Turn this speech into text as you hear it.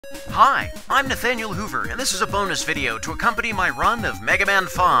Hi, I'm Nathaniel Hoover, and this is a bonus video to accompany my run of Mega Man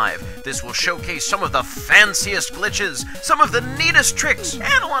 5. This will showcase some of the fanciest glitches, some of the neatest tricks,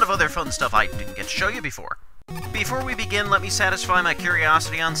 and a lot of other fun stuff I didn't get to show you before. Before we begin, let me satisfy my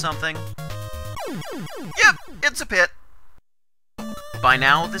curiosity on something. Yep, it's a pit. By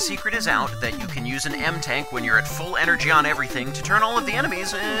now, the secret is out that you can use an M-Tank when you're at full energy on everything to turn all of the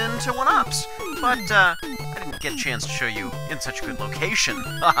enemies into 1-ups. But, I didn't get a chance to show you in such a good location.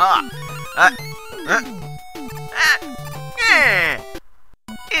 Haha!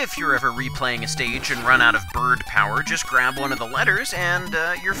 If you're ever replaying a stage and run out of bird power, just grab one of the letters and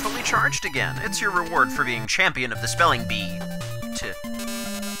you're fully charged again. It's your reward for being champion of the spelling bee.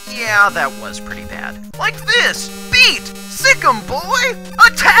 Yeah, that was pretty bad. Like this! Beat! Sick 'em, boy!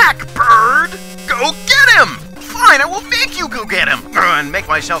 Attack, bird! Go get him! Fine, I will make you go get him! And make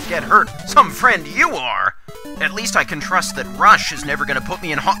myself get hurt. Some friend you are! At least I can trust that Rush is never gonna put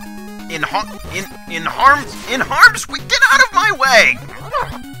me in harm's way. Get out of my way!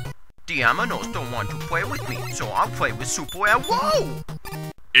 Diamanos don't want to play with me, so I'll play with Super Arrow!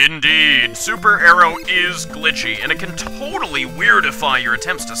 Indeed, Super Arrow is glitchy, and it can totally weirdify your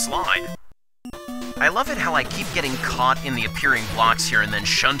attempts to slide. I love it how I keep getting caught in the appearing blocks here and then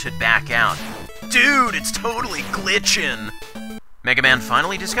shunted back out. Dude, it's totally glitchin'! Mega Man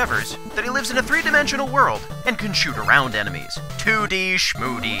finally discovers that he lives in a 3-dimensional world and can shoot around enemies. 2D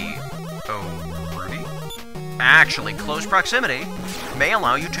schmoody. Oh, Rudy? Actually, close proximity may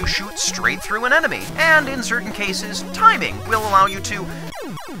allow you to shoot straight through an enemy, and in certain cases, timing will allow you to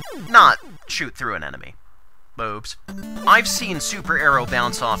not shoot through an enemy. Boobs. I've seen Super Arrow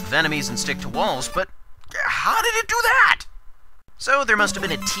bounce off of enemies and stick to walls, but how did it do that? So there must have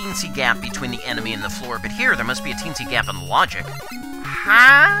been a teensy gap between the enemy and the floor, but here there must be a teensy gap in logic.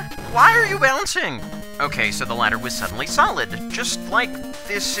 Huh? Why are you bouncing? Okay, so the ladder was suddenly solid, just like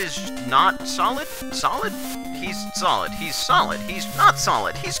this is not solid? Solid? He's solid. He's solid. He's not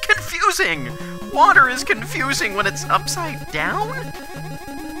solid. He's confusing! Water is confusing when it's upside down?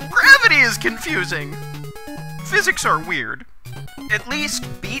 Gravity is confusing! Physics are weird. At least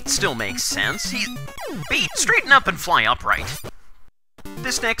Beat still makes sense. Beat, straighten up and fly upright.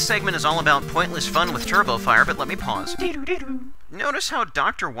 This next segment is all about pointless fun with turbo fire, but let me pause. Notice how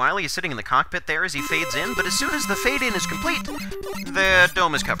Dr. Wily is sitting in the cockpit there as he fades in, but as soon as the fade-in is complete, the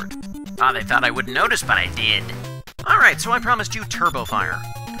dome is covered. Ah, they thought I wouldn't notice, but I did. Alright, so I promised you turbo fire.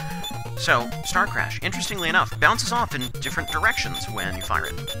 So, Star Crash, interestingly enough, bounces off in different directions when you fire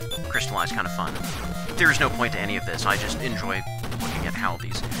it. Crystallize, kind of fun. There's no point to any of this, I just enjoy looking at how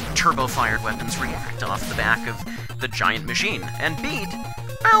these turbo-fired weapons react off the back of the giant machine. And Beat,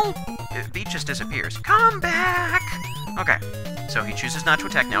 well, Beat just disappears. Come back! Okay, so he chooses not to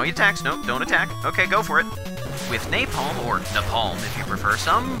attack. Now he attacks. Nope, don't attack. Okay, go for it. With napalm, or napalm if you prefer,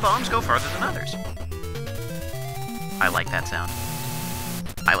 some bombs go farther than others. I like that sound.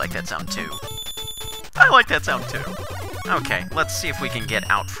 I like that sound too. I like that sound too. Okay, let's see if we can get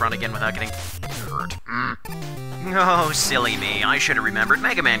out front again without getting hurt. Oh, silly me. I should have remembered.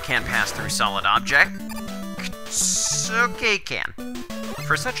 Mega Man can't pass through solid objects. Okay, can.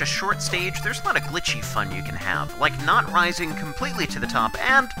 For such a short stage, there's a lot of glitchy fun you can have, like not rising completely to the top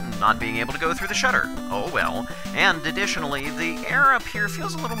and not being able to go through the shutter. Oh well. And additionally, the air up here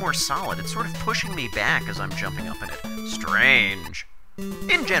feels a little more solid. It's sort of pushing me back as I'm jumping up in it. Strange.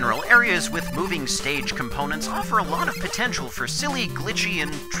 In general, areas with moving stage components offer a lot of potential for silly, glitchy,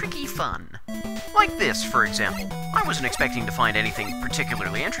 and tricky fun. Like this, for example. I wasn't expecting to find anything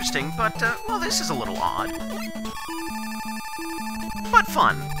particularly interesting, but, well, this is a little odd. But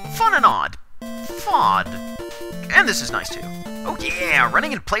fun. Fun and odd. Fod. And this is nice, too. Oh yeah,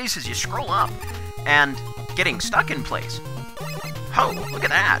 running in place as you scroll up. And getting stuck in place. Oh, look at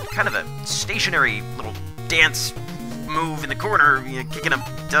that. Kind of a stationary little dance move in the corner, you know, kicking up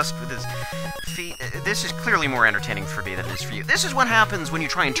dust with his feet. This is clearly more entertaining for me than it is for you. This is what happens when you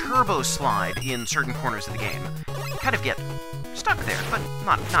try and turbo slide in certain corners of the game. You kind of get stuck there, but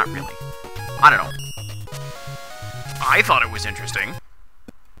not really. I don't know. I thought it was interesting.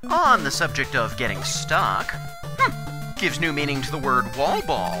 On the subject of getting stuck, gives new meaning to the word wall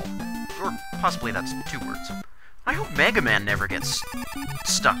ball. Or possibly that's 2 words. I hope Mega Man never gets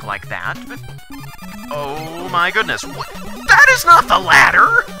stuck like that, but... Oh my goodness, what? That is not the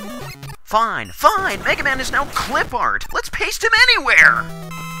ladder! Fine, fine, Mega Man is now clip art! Let's paste him anywhere!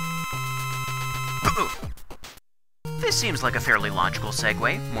 This seems like a fairly logical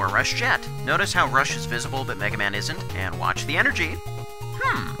segue. More Rush Jet. Notice how Rush is visible but Mega Man isn't, and watch the energy.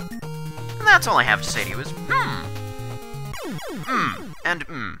 And that's all I have to say to you is, and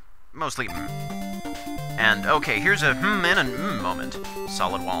mostly And, okay, here's a and a moment.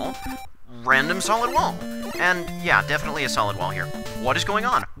 Solid wall. Random solid wall. And, yeah, definitely a solid wall here. What is going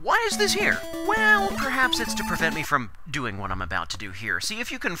on? Why is this here? Well, perhaps it's to prevent me from doing what I'm about to do here. See,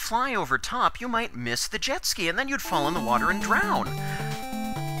 if you can fly over top, you might miss the jet ski, and then you'd fall in the water and drown.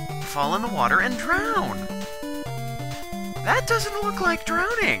 Fall in the water and drown. That doesn't look like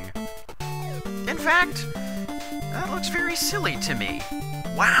drowning. In fact, that looks very silly to me.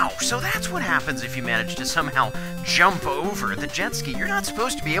 Wow, so that's what happens if you manage to somehow jump over the jet ski. You're not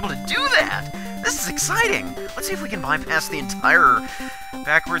supposed to be able to do that. This is exciting. Let's see if we can bypass the entire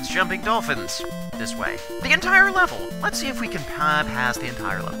backwards jumping dolphins this way. The entire level. Let's see if we can pass the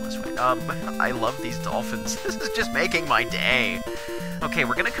entire level this way. I love these dolphins. This is just making my day. Okay,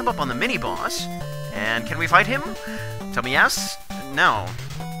 we're gonna come up on the mini-boss. And can we fight him? Tell me yes? No.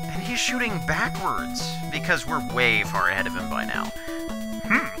 And he's shooting backwards, because we're way far ahead of him by now.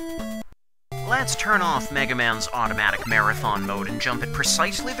 Let's turn off Mega Man's automatic marathon mode and jump at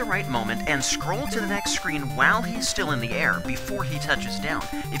precisely the right moment and scroll to the next screen while he's still in the air, before he touches down.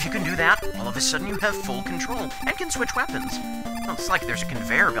 If you can do that, all of a sudden you have full control, and can switch weapons. Well, it's like there's a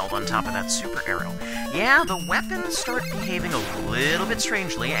conveyor belt on top of that super arrow. Yeah, the weapons start behaving a little bit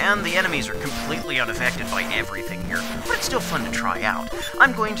strangely, and the enemies are completely unaffected by everything here, but it's still fun to try out.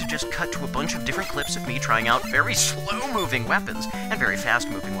 I'm going to just cut to a bunch of different clips of me trying out very slow-moving weapons, and very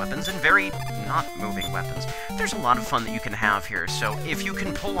fast-moving weapons, and very not-moving weapons. There's a lot of fun that you can have here, so if you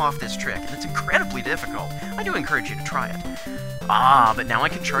can pull off this trick, and it's incredibly difficult, I do encourage you to try it. Ah, but now I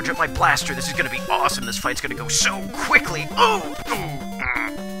can charge up my blaster. This is gonna be awesome. This fight's gonna go so quickly.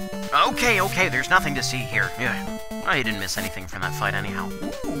 Okay, there's nothing to see here. Yeah, I didn't miss anything from that fight anyhow.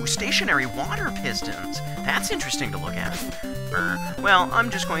 Ooh, stationary water pistons. That's interesting to look at. Well, I'm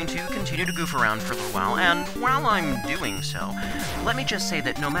just going to continue to goof around for a little while, and while I'm doing so, let me just say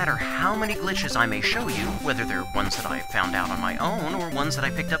that no matter how many glitches I may show you, whether they're ones that I found out on my own or ones that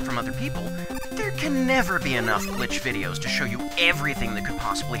I picked up from other people, there can never be enough glitch videos to show you everything that could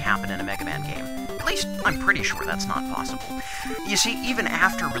possibly happen in a Mega Man game. At least, I'm pretty sure that's not possible. You see, even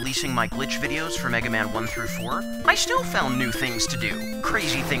after releasing my glitch videos for Mega Man 1 through 4, I still found new things to do,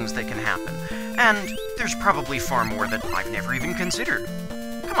 crazy things that can happen, and there's probably far more that I've never even considered.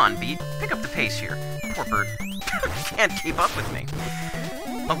 Come on, Beat, pick up the pace here. Poor bird. Can't keep up with me.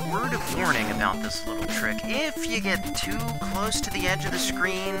 A word of warning about this little trick. If you get too close to the edge of the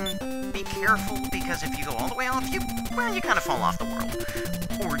screen, be careful, because if you go all the way off, you kind of fall off the world.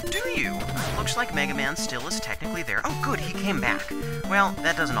 Or do you? Looks like Mega Man still is technically there. Oh, good, he came back. Well,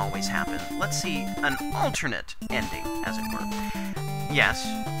 that doesn't always happen. Let's see an alternate ending, as it were. Yes,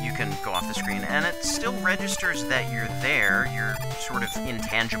 you can go off the screen, and it still registers that you're there. You're sort of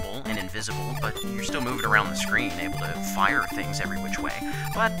intangible and invisible, but you're still moving around the screen, able to fire things every which way.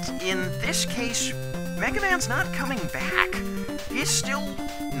 But in this case, Mega Man's not coming back. He's still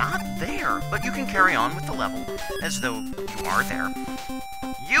not there, but you can carry on with the level as though you are there.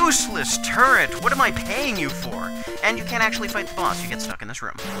 Useless turret! What am I paying you for? And you can't actually fight the boss, you get stuck in this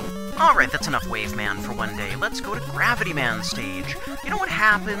room. Alright, that's enough Wave Man for one day. Let's go to Gravity Man stage. You know what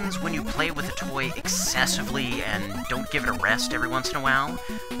happens when you play with a toy excessively and don't give it a rest every once in a while?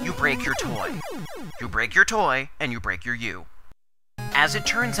 You break your toy. You break your toy, and you break your you. As it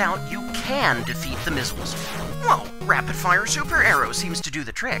turns out, you can defeat the missiles. Whoa, rapid-fire super arrow seems to do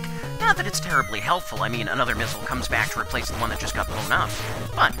the trick. Not that it's terribly helpful, I mean, another missile comes back to replace the one that just got blown up.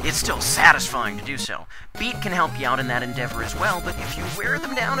 But it's still satisfying to do so. Beat can help you out in that endeavor as well, but if you wear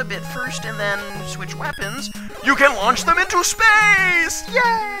them down a bit first and then switch weapons, you can launch them into space!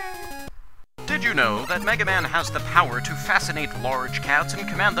 Yay! Did you know that Mega Man has the power to fascinate large cats and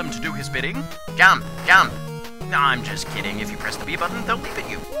command them to do his bidding? Gum! I'm just kidding. If you press the B button, they'll leap at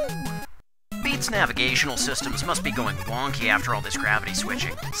you. Beat's navigational systems must be going wonky after all this gravity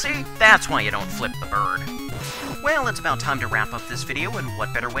switching. See, that's why you don't flip the bird. Well, it's about time to wrap up this video, and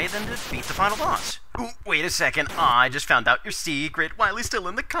what better way than to beat the final boss? Ooh, wait a second. I just found out your secret. While still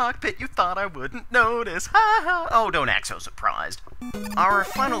in the cockpit, you thought I wouldn't notice. Ha ha! Oh, don't act so surprised. Our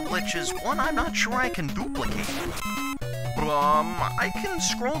final glitch is one I'm not sure I can duplicate. I can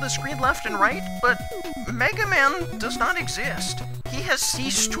scroll the screen left and right, but Mega Man does not exist. He has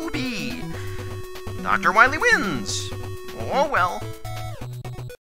ceased to be. Dr. Wily wins. Oh well.